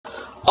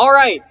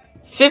Alright,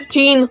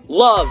 15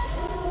 love.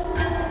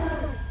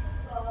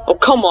 Oh,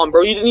 come on,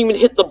 bro. You didn't even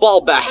hit the ball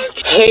back.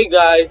 Hey,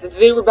 guys. And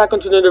today we're back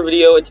onto another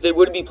video. And today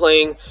we're going to be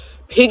playing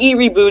Piggy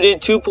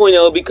Rebooted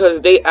 2.0 because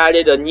they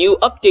added a new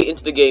update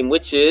into the game,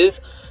 which is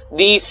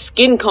the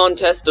skin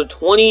contest of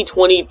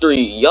 2023.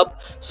 Yup.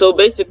 So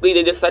basically,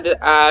 they decided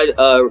to add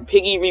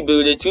Piggy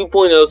Rebooted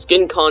 2.0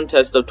 skin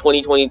contest of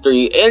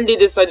 2023, and they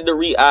decided to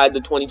re-add the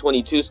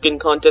 2022 skin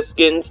contest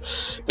skins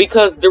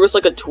because there was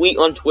like a tweet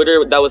on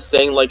Twitter that was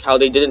saying like how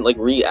they didn't like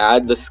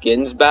re-add the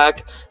skins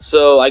back.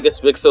 So I guess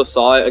Vixo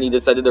saw it and he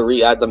decided to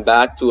re-add them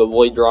back to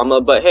avoid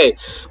drama. But hey,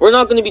 we're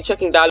not going to be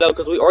checking that out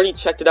because we already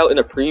checked it out in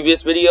a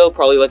previous video,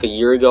 probably like a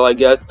year ago, I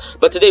guess.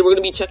 But today we're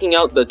going to be checking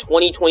out the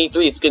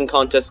 2023 skin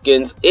contest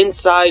skins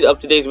inside of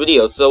today's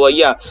video. So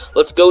yeah,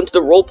 let's go into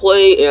the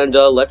roleplay and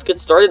let's get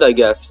started, I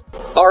guess.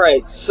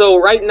 Alright, so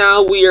right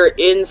now we are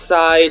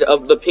inside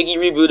of the Piggy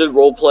Rebooted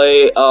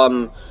roleplay.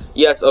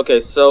 Yes,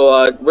 okay,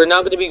 so we're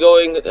now going to be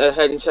going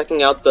ahead and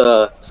checking out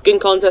the skin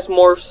contest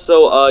morphs.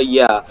 So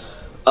yeah,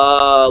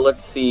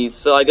 let's see.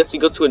 So I guess we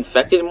go to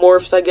infected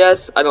morphs, I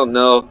guess. I don't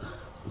know.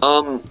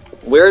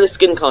 Where are the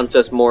skin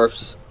contest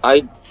morphs?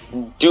 I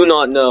do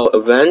not know.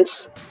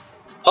 Events?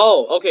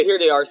 Oh, okay, here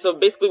they are. So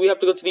basically we have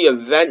to go to the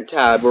event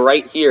tab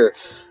right here.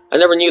 I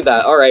never knew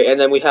that. Alright, and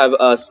then we have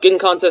skin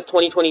contest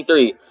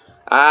 2023.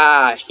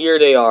 Ah, here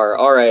they are.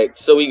 Alright,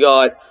 so we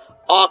got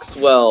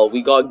Oxwell,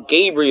 we got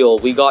Gabriel,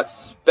 we got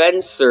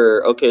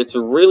Spencer. Okay, it's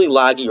really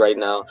laggy right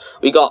now.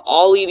 We got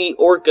Ollie the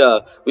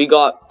Orca, we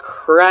got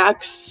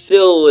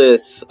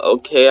Craxilis.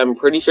 Okay, I'm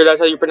pretty sure that's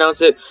how you pronounce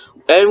it.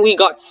 And we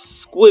got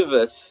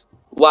Squivus.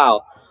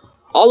 Wow.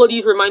 All of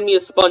these remind me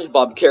of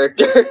SpongeBob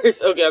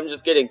characters. Okay, I'm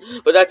just kidding.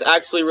 But that's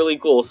actually really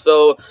cool.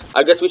 So,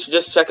 I guess we should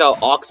just check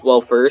out Oxwell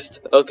first.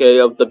 Okay,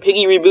 the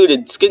Piggy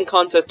Rebooted Skin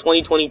Contest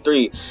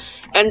 2023.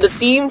 And the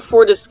theme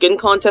for the skin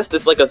contest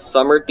is like a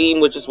summer theme,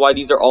 which is why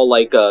these are all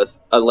like a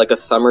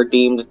summer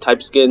themed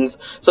type skins.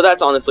 So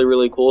that's honestly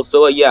really cool.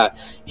 So yeah,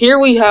 here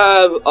we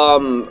have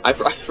I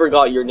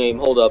forgot your name.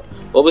 Hold up,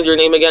 what was your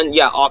name again?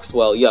 Yeah,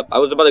 Oxwell. Yep, I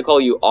was about to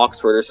call you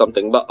Oxford or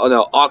something, but oh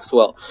no,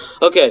 Oxwell.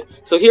 Okay,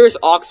 so here's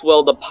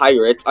Oxwell the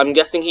pirate. I'm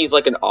guessing he's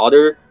like an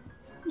otter.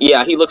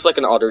 Yeah, he looks like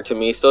an otter to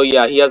me. So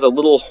yeah, he has a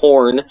little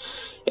horn.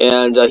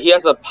 And he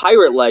has a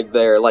pirate leg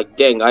there. Like,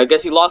 dang, I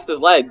guess he lost his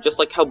leg, just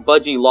like how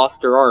Budgie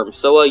lost her arm.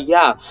 So,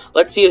 yeah,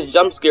 let's see his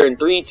jump scare in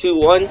 3, 2,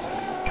 1.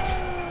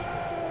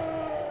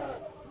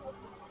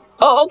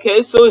 Oh,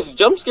 okay, so his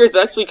jump scare is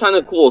actually kind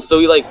of cool. So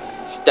he, like,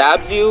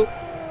 stabs you,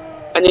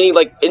 and then he,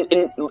 like,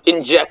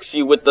 injects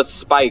you with the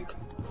spike.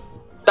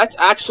 That's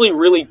actually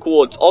really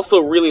cool. It's also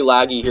really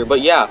laggy here,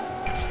 but yeah.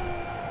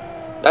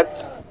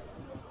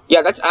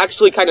 That's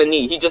actually kind of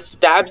neat. He just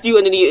stabs you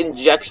and then he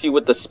injects you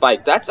with the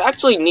spike. That's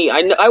actually neat.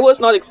 I was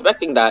not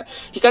expecting that.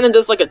 He kind of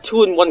does like a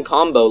 2-in-1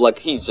 combo. Like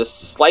he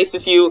just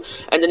slices you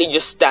and then he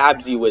just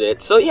stabs you with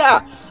it. So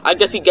yeah, I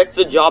guess he gets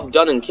the job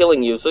done in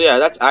killing you. So yeah,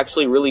 that's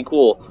actually really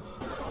cool.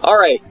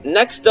 Alright,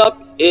 next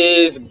up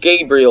is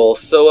Gabriel.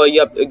 So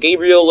yep,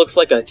 Gabriel looks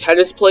like a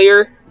tennis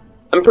player.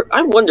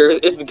 I wonder,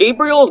 is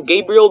Gabriel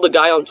the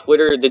guy on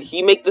Twitter? Did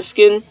he make the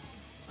skin?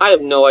 I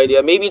have no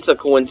idea. Maybe it's a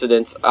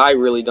coincidence. I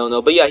really don't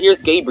know. But yeah,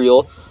 here's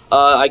Gabriel.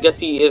 I guess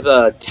he is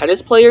a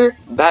tennis player?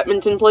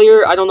 Badminton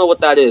player? I don't know what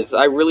that is.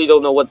 I really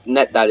don't know what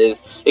net that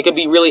is. It could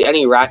be really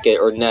any racket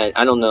or net.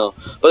 I don't know.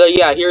 But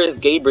yeah, here is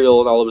Gabriel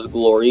in all of his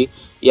glory.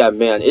 Yeah,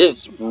 man, it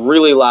is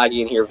really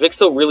laggy in here.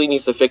 Vixo really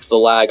needs to fix the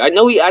lag. I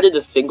know he added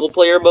a single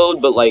player mode,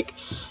 but like,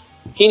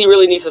 he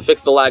really needs to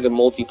fix the lag in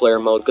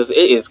multiplayer mode because it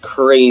is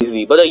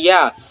crazy. But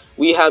yeah,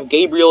 we have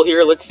Gabriel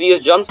here. Let's see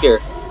his jump scare.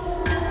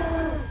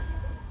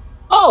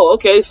 Oh,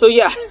 okay, so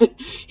yeah,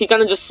 he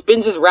kind of just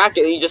spins his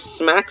racket and he just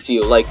smacks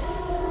you, like,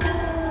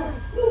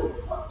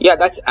 yeah,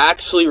 that's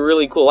actually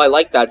really cool. I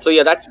like that. So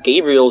yeah, that's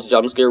Gabriel's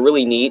jump scare,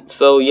 really neat.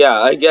 So yeah,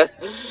 I guess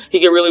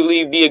he can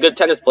really be a good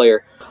tennis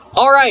player.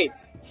 Alright,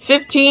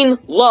 15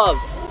 love.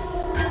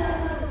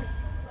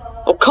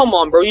 Oh, come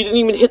on, bro, you didn't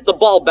even hit the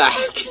ball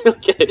back.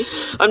 Okay,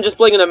 I'm just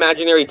playing an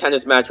imaginary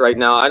tennis match right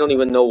now. I don't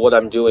even know what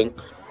I'm doing.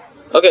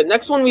 Okay,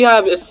 next one we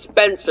have is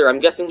Spencer.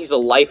 I'm guessing he's a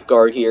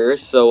lifeguard here.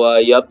 So,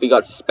 yep, we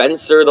got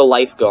Spencer the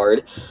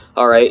lifeguard.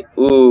 Alright,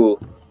 ooh,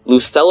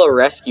 Lucella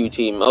Rescue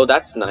Team. Oh,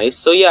 that's nice.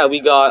 So, yeah, we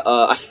got,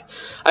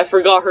 I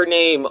forgot her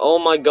name. Oh,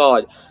 my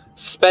God.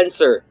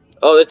 Spencer.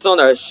 Oh, it's not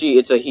a she,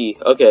 it's a he.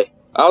 Okay.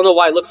 I don't know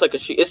why it looks like a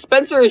she. Is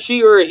Spencer a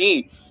she or a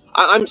he?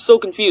 I'm so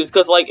confused,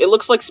 because, like, it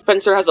looks like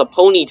Spencer has a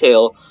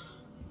ponytail.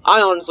 I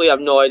honestly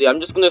have no idea. I'm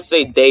just gonna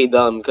say they,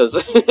 them, because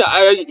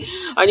I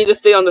need to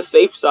stay on the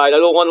safe side. I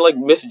don't want to, like,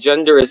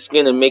 misgender his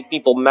skin and make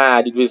people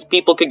mad, because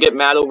people could get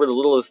mad over the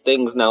littlest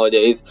things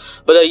nowadays.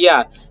 But,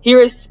 yeah, here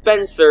is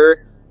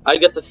Spencer, I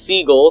guess a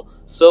seagull.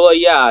 So,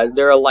 yeah,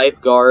 they're a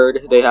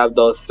lifeguard. They have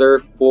the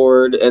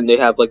surfboard, and they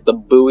have, like, the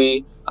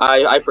buoy.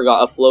 I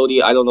forgot, a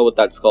floaty. I don't know what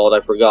that's called. I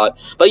forgot.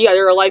 But, yeah,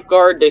 they're a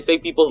lifeguard. They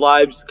save people's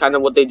lives. Kind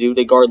of what they do.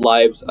 They guard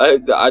lives.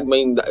 I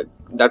mean,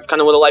 that's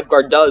kind of what a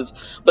lifeguard does.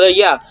 But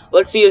yeah,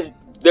 let's see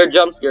their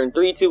jump scare in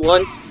 3, 2,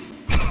 1.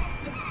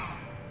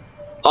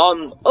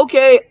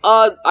 Okay,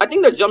 I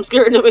think the jump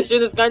scare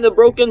animation is kind of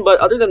broken, but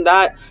other than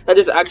that, that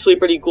is actually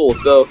pretty cool,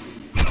 so,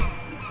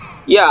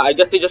 yeah, I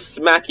guess they just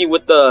smack you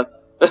with the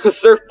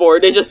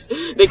surfboard,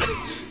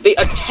 they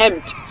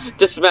attempt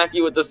to smack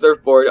you with the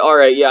surfboard.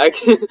 Alright, yeah,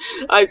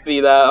 I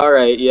see that,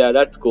 alright, yeah,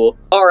 that's cool.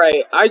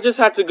 Alright, I just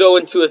had to go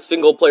into a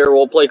single player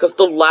roleplay, because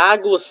the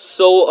lag was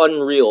so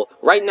unreal.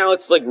 Right now,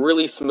 it's, like,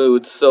 really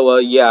smooth, so,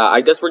 yeah,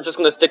 I guess we're just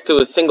gonna stick to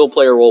a single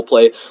player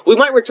roleplay. We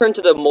might return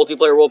to the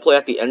multiplayer roleplay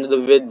at the end of the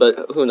vid,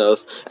 but who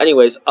knows.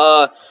 Anyways,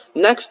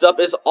 next up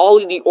is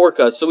Ollie the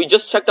Orca. So we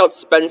just checked out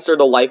Spencer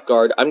the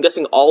lifeguard. I'm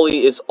guessing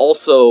Ollie is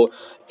also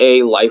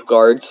a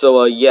lifeguard,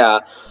 so, yeah.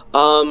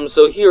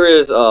 So here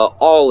is,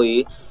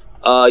 Ollie.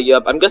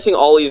 Yep, I'm guessing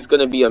Ollie's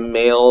gonna be a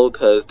male,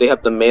 because they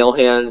have the male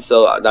hand,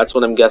 so that's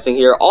what I'm guessing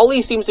here.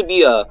 Ollie seems to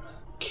be a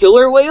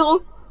killer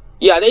whale?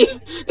 Yeah,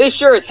 they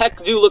sure as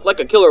heck do look like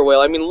a killer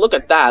whale. I mean, look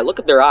at that. Look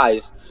at their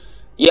eyes.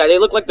 Yeah, they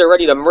look like they're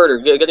ready to murder,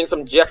 getting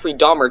some Jeffrey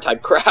Dahmer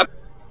type crap.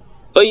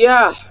 But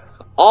yeah,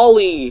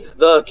 Ollie,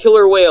 the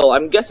killer whale.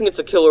 I'm guessing it's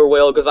a killer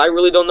whale because I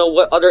really don't know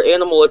what other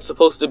animal it's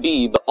supposed to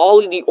be. But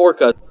Ollie the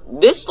orca.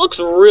 This looks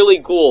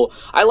really cool.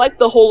 I like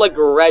the whole, like,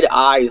 red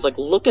eyes. Like,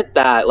 look at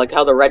that. Like,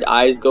 how the red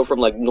eyes go from,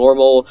 like,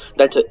 normal,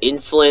 then to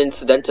insolence,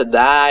 then to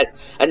that.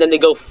 And then they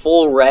go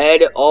full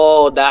red.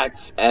 Oh,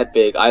 that's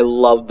epic. I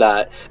love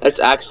that.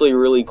 That's actually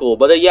really cool.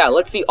 But, yeah,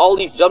 let's see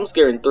Ollie's jump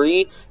scare in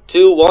 3,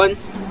 2, 1.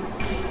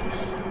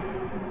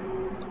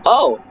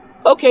 Oh,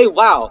 okay,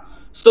 wow.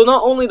 So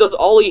not only does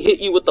Ollie hit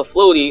you with the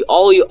floaty,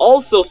 Ollie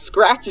also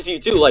scratches you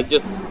too, like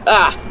just,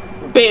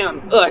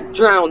 bam,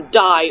 drown,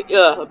 die,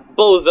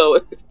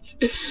 bozo.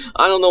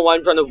 I don't know why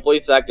I'm trying to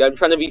voice act it. I'm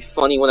trying to be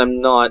funny when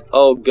I'm not.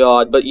 Oh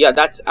god, but yeah,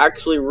 that's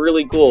actually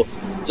really cool.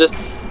 Just,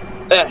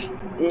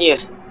 yeah,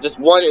 just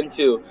 1 and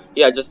 2.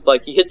 Yeah, just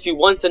like he hits you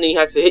once and then he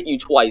has to hit you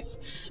twice.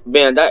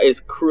 Man, that is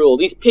cruel.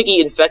 These Piggy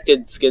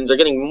infected skins are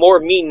getting more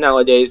mean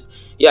nowadays.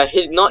 Yeah,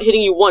 not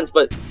hitting you once,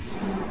 but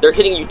they're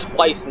hitting you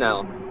twice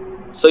now.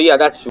 So yeah,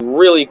 that's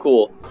really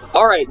cool.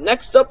 Alright,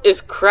 next up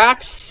is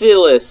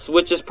Craxillus,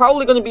 which is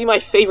probably going to be my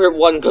favorite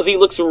one because he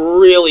looks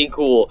really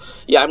cool.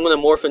 Yeah, I'm going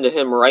to morph into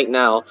him right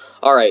now.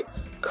 Alright,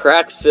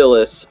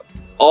 Craxillus.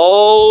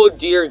 Oh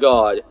dear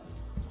god.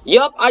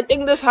 Yup, I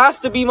think this has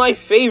to be my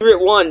favorite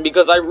one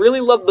because I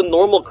really love the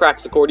normal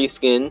Craxicordy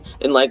skin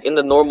in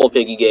the normal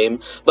Piggy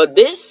game. But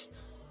this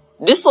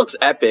looks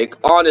epic,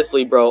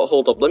 honestly, bro.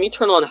 Hold up, let me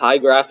turn on high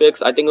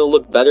graphics. I think it'll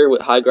look better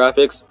with high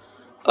graphics.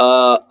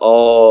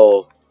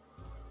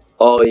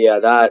 Oh yeah,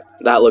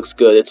 that looks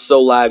good. It's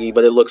so laggy,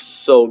 but it looks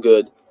so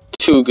good.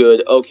 Too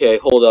good. Okay,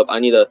 hold up. I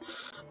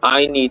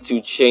need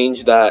to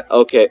change that.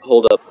 Okay,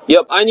 hold up.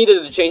 Yep, I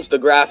needed to change the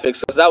graphics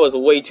because that was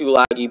way too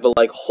laggy, but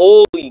like,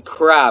 holy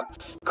crap.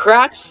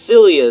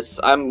 Craxillus,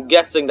 I'm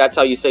guessing that's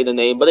how you say the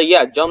name. But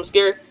yeah, jump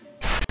scare.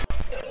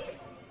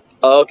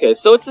 Okay,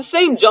 so it's the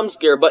same jump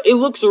scare, but it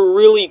looks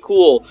really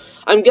cool.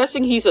 I'm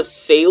guessing he's a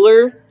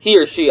sailor. He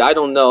or she, I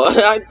don't know.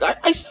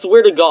 I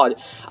swear to God.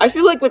 I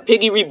feel like with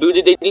Piggy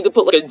Rebooted, they need to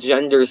put, like, a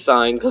gender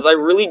sign, because I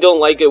really don't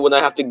like it when I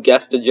have to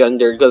guess the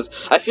gender, because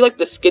I feel like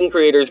the skin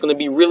creator is going to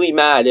be really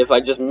mad if I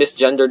just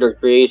misgendered their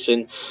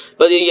creation.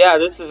 But yeah,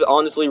 this is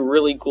honestly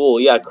really cool.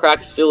 Yeah,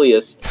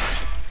 Craxillus.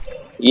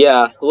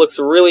 Yeah, looks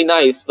really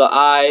nice. The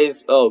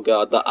eyes. Oh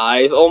god, the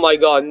eyes. Oh my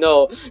god,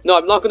 no. No,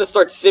 I'm not gonna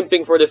start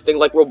simping for this thing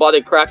like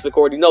Robotic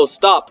Craxicordy. No,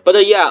 stop.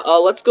 But yeah,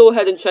 let's go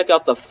ahead and check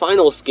out the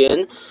final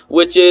skin,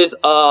 which is,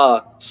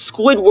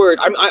 Squidward.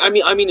 I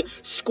mean,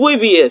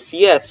 Squivius.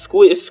 Yes,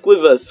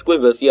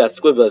 Squivus. Yeah,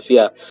 Squivus.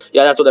 Yeah.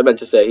 Yeah, that's what I meant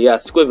to say. Yeah,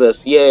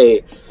 Squivus.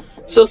 Yay.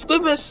 So,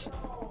 Squivus,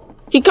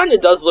 he kind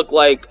of does look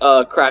like,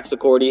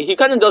 Craxicordy. He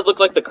kind of does look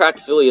like the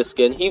Craxillus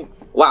skin.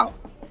 Wow.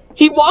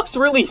 He walks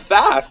really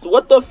fast.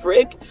 What the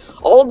frick?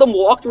 All of them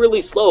walked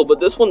really slow, but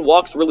this one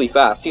walks really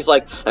fast. He's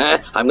like,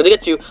 I'm gonna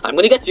get you. I'm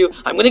gonna get you.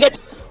 I'm gonna get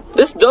you.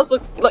 This does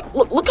look like,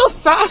 look how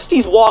fast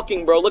he's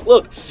walking, bro.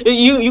 Look.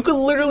 You could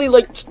literally,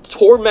 like,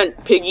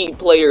 torment Piggy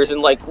players, and,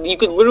 like, you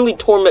could literally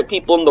torment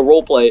people in the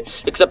roleplay,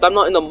 except I'm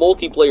not in the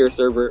multiplayer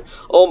server.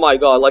 Oh my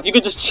god, like, you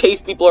could just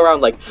chase people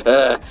around, like,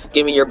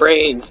 give me your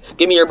brains.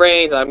 Give me your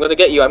brains. I'm gonna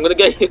get you. I'm gonna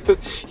get you.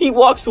 He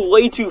walks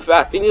way too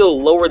fast. They need to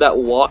lower that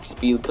walk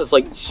speed, because,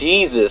 like,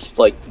 Jesus,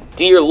 like,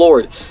 dear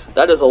lord,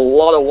 that is a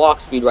lot of walk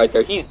speed right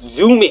there. He's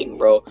zooming,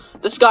 bro.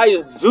 This guy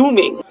is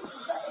zooming.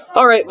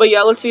 Alright, but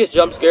yeah, let's see his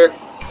jump scare.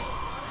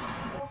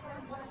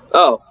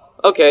 Oh,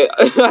 okay.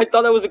 I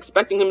thought I was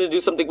expecting him to do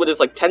something with his,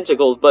 like,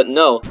 tentacles, but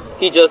no.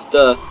 He just,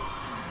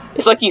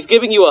 it's like he's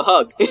giving you a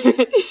hug.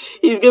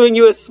 He's giving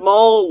you a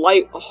small,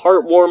 light,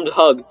 heart-warmed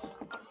hug.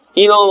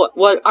 You know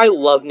what? I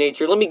love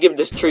nature. Let me give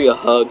this tree a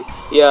hug.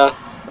 Yeah,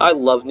 I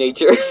love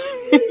nature.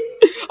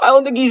 I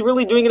don't think he's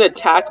really doing an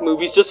attack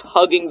move. He's just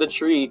hugging the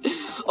tree.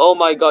 Oh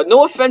my god.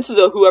 No offense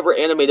to whoever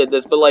animated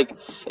this, but, like,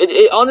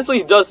 it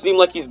honestly does seem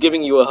like he's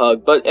giving you a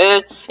hug. But,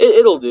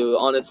 it'll do,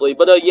 honestly.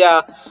 But,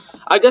 yeah.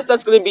 I guess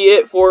that's going to be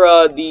it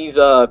for, these,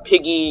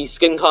 Piggy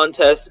skin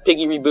contests,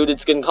 Piggy Rebooted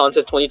skin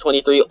contest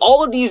 2023.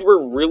 All of these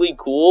were really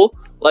cool.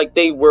 like,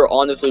 they were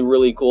honestly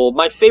really cool.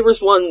 My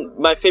favorite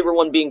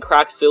one being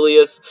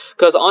Craxilius,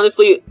 because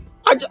honestly,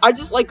 I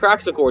just like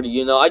Craxicordy,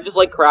 you know? I just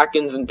like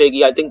Krakens and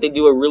Piggy. I think they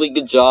do a really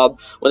good job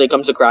when it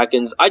comes to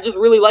Krakens. I just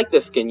really like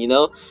this skin, you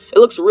know? It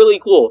looks really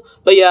cool.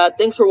 But yeah,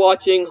 thanks for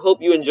watching.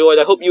 Hope you enjoyed.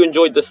 I hope you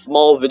enjoyed this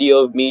small video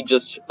of me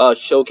just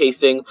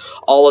showcasing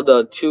all of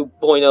the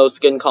 2.0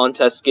 skin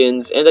contest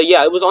skins. And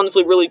yeah, it was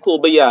honestly really cool.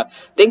 But yeah,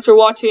 thanks for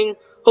watching.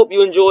 Hope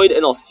you enjoyed,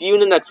 and I'll see you in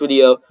the next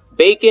video.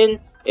 Bacon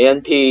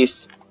and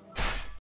peace.